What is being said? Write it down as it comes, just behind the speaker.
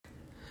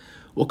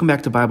Welcome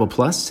back to Bible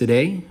Plus.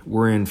 Today,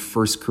 we're in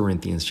 1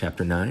 Corinthians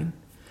chapter 9.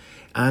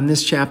 On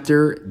this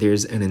chapter,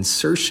 there's an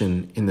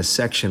insertion in the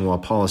section while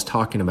Paul is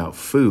talking about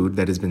food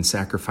that has been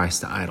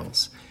sacrificed to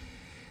idols.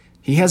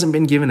 He hasn't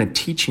been given a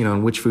teaching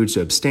on which foods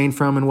to abstain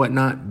from and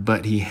whatnot,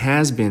 but he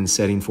has been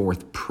setting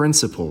forth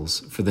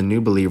principles for the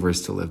new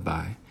believers to live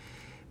by.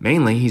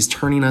 Mainly, he's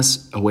turning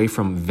us away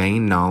from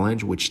vain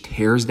knowledge, which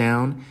tears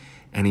down,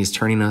 and he's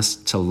turning us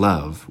to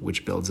love,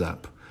 which builds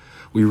up.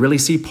 We really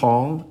see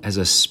Paul as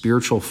a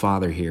spiritual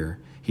father here.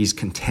 He's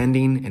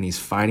contending and he's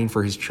fighting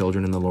for his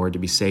children in the Lord to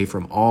be saved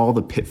from all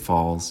the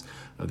pitfalls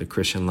of the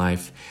Christian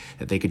life,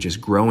 that they could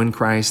just grow in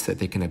Christ, that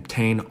they can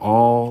obtain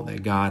all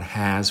that God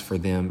has for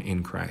them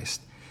in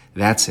Christ.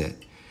 That's it.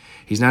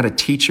 He's not a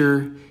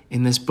teacher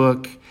in this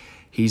book.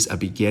 He's a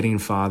begetting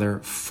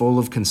father, full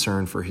of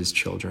concern for his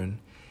children.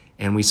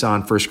 And we saw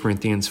in 1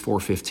 Corinthians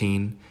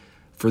 4:15,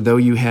 "For though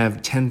you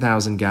have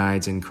 10,000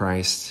 guides in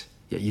Christ,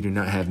 yet you do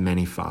not have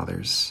many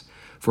fathers.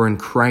 For in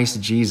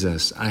Christ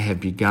Jesus I have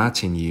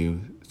begotten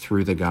you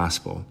through the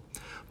gospel."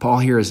 Paul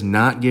here is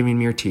not giving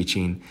mere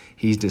teaching.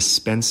 He's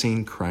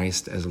dispensing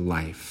Christ as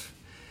life.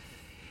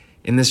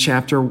 In this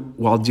chapter,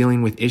 while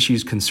dealing with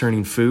issues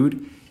concerning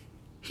food,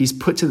 he's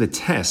put to the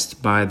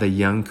test by the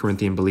young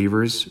Corinthian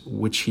believers,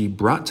 which he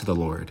brought to the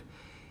Lord.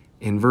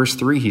 In verse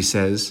 3, he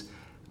says,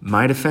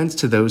 "My defense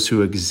to those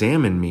who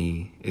examine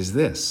me is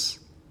this."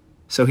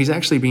 So he's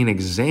actually being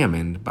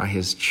examined by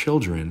his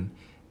children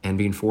and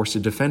being forced to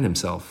defend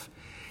himself.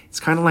 It's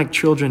kind of like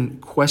children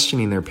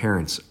questioning their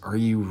parents. "Are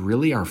you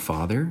really our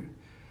father?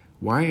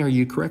 Why are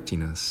you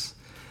correcting us?"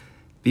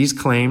 These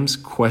claims,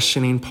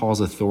 questioning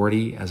Paul's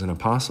authority as an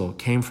apostle,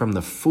 came from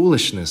the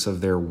foolishness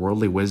of their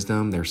worldly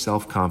wisdom, their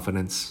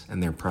self-confidence,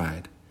 and their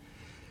pride.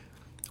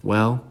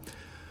 Well,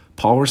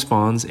 Paul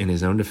responds in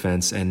his own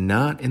defense and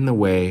not in the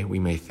way we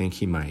may think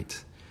he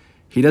might.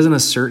 He doesn't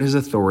assert his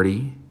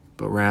authority,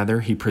 but rather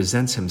he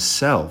presents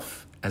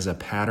himself as a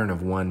pattern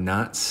of one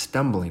not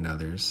stumbling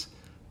others,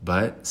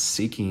 but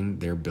seeking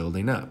their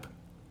building up.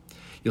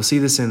 You'll see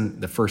this in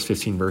the first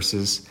 15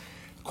 verses,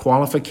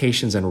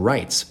 qualifications and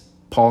rights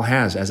Paul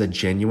has as a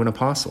genuine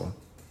apostle.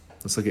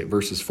 Let's look at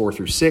verses 4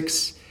 through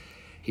 6.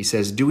 He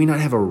says, "Do we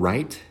not have a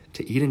right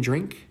to eat and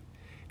drink?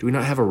 Do we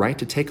not have a right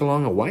to take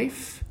along a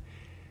wife?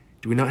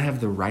 Do we not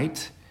have the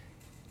right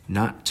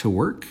not to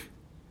work?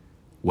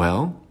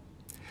 Well,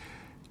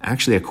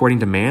 actually, according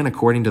to man,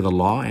 according to the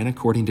law, and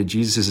according to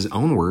Jesus'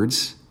 own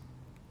words,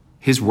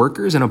 his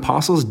workers and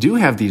apostles do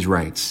have these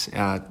rights."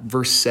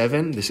 Verse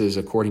 7, this is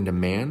according to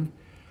man.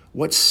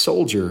 "What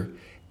soldier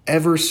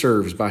ever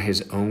serves by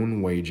his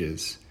own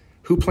wages?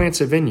 Who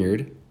plants a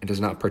vineyard and does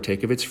not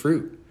partake of its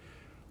fruit?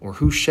 Or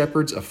who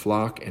shepherds a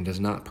flock and does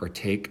not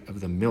partake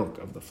of the milk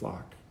of the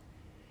flock?"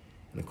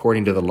 And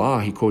according to the law,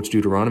 he quotes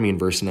Deuteronomy in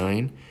verse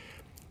 9.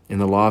 "In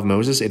the law of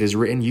Moses, it is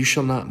written, 'You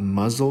shall not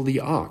muzzle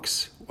the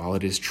ox while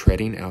it is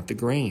treading out the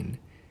grain.'"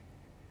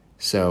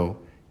 So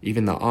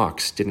even the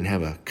ox didn't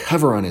have a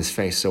cover on his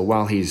face, so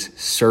while he's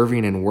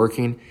serving and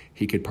working,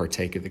 he could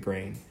partake of the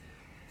grain.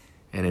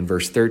 And in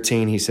verse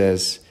 13, he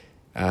says,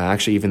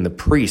 actually even the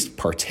priest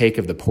partake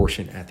of the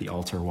portion at the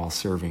altar while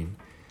serving.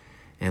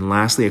 And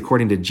lastly,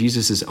 according to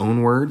Jesus'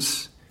 own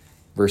words,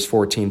 verse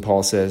 14,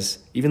 Paul says,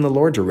 "Even the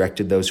Lord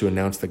directed those who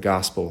announce the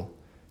gospel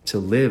to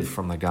live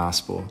from the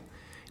gospel."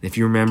 And if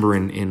you remember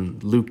in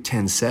Luke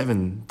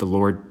 10:7, the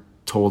Lord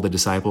told the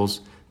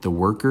disciples, "The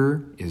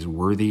worker is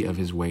worthy of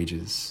his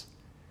wages."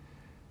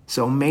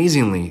 So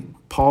amazingly,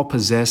 Paul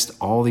possessed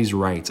all these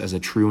rights as a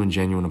true and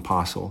genuine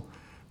apostle,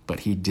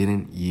 but he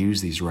didn't use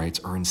these rights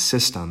or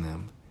insist on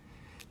them.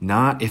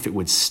 Not if it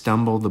would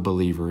stumble the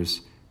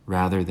believers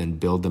rather than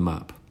build them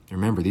up.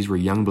 Remember, these were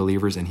young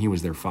believers and he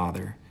was their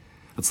father.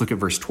 Let's look at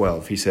verse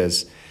 12. He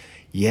says,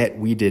 "Yet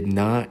we did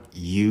not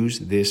use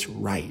this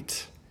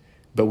right,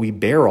 but we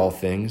bear all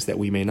things that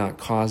we may not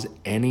cause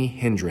any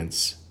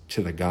hindrance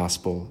to the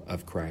gospel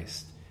of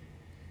Christ."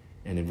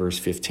 And in verse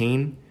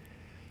 15,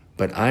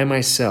 "But I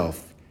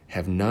myself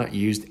have not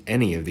used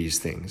any of these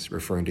things,"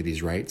 referring to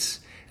these rights,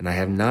 "and I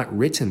have not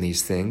written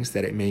these things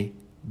that it may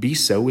be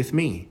so with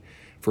me.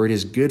 For it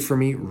is good for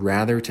me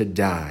rather to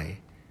die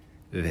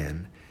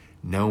than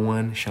no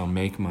one shall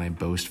make my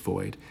boast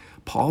void."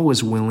 Paul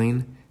was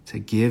willing to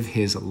give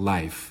his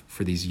life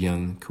for these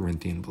young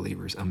Corinthian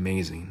believers.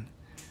 Amazing.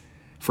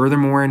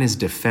 Furthermore, in his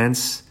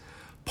defense,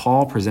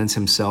 Paul presents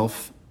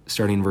himself,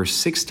 starting in verse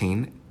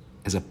 16,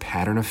 as a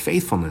pattern of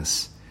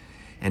faithfulness.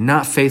 And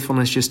not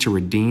faithfulness just to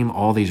redeem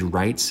all these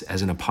rights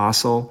as an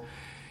apostle.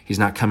 He's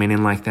not coming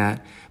in like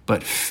that.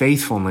 But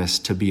faithfulness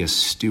to be a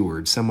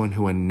steward, someone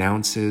who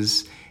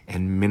announces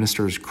and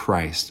ministers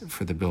Christ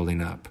for the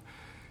building up.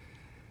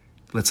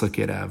 Let's look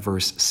at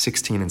verse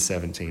 16 and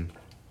 17.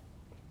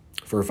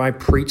 "For if I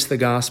preach the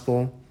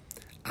gospel,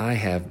 I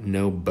have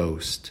no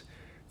boast,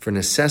 for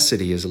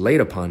necessity is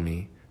laid upon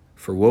me.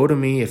 For woe to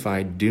me if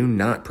I do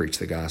not preach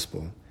the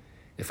gospel.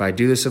 If I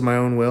do this of my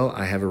own will,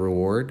 I have a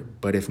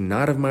reward, but if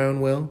not of my own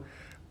will,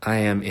 I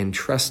am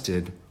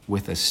entrusted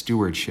with a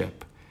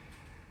stewardship."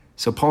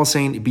 So Paul's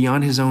saying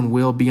beyond his own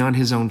will, beyond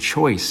his own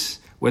choice,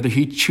 whether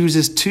he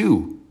chooses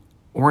to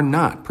or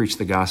not preach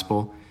the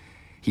gospel,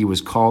 he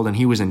was called and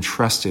he was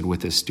entrusted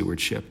with this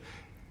stewardship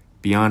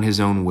beyond his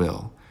own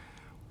will.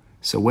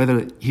 So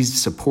whether he's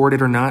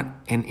supported or not,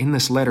 and in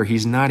this letter,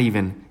 he's not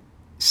even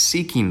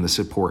seeking the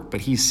support,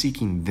 but he's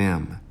seeking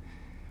them.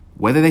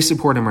 Whether they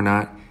support him or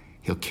not,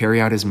 he'll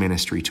carry out his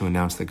ministry to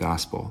announce the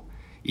gospel,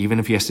 even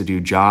if he has to do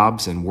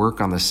jobs and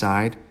work on the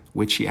side,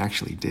 which he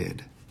actually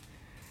did.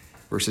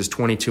 Verses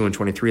 22 and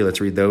 23,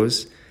 let's read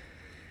those.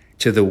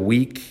 To the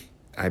weak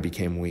I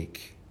became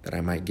weak, that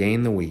I might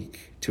gain the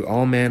weak. To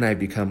all men I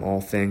become all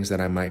things,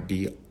 that I might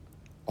be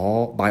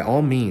by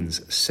all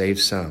means save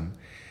some.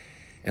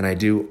 And I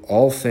do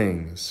all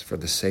things for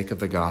the sake of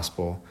the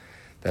gospel,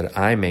 that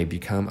I may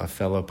become a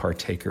fellow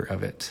partaker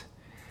of it.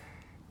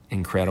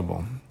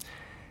 Incredible.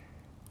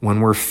 When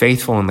we're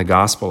faithful in the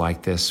gospel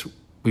like this,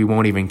 we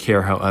won't even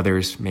care how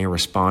others may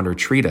respond or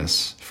treat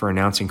us for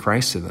announcing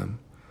Christ to them.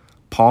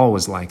 Paul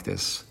was like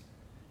this.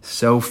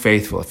 So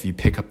faithful if you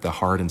pick up the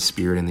heart and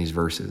spirit in these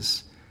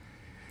verses.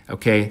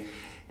 Okay,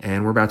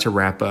 and we're about to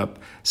wrap up.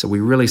 So we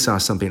really saw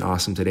something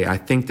awesome today. I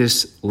think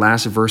this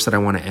last verse that I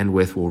want to end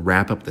with will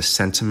wrap up the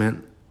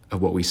sentiment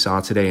of what we saw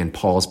today in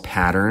Paul's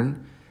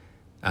pattern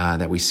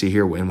that we see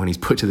here when he's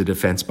put to the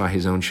defense by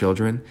his own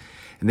children.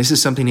 And this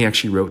is something he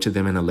actually wrote to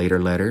them in a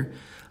later letter.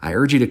 I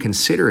urge you to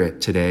consider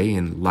it today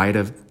in light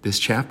of this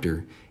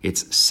chapter.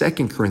 It's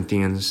 2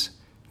 Corinthians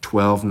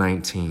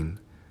 12:19.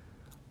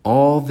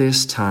 All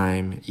this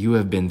time you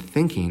have been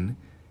thinking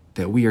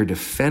that we are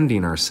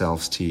defending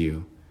ourselves to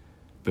you.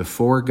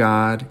 Before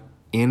God,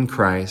 in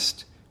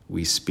Christ,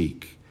 we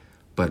speak.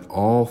 But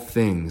all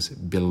things,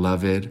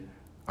 beloved,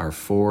 are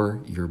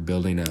for your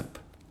building up.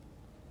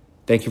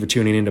 Thank you for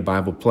tuning in to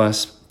Bible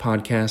Plus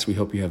podcast. We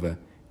hope you have a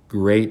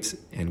great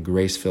and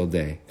grace-filled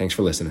day. Thanks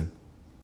for listening.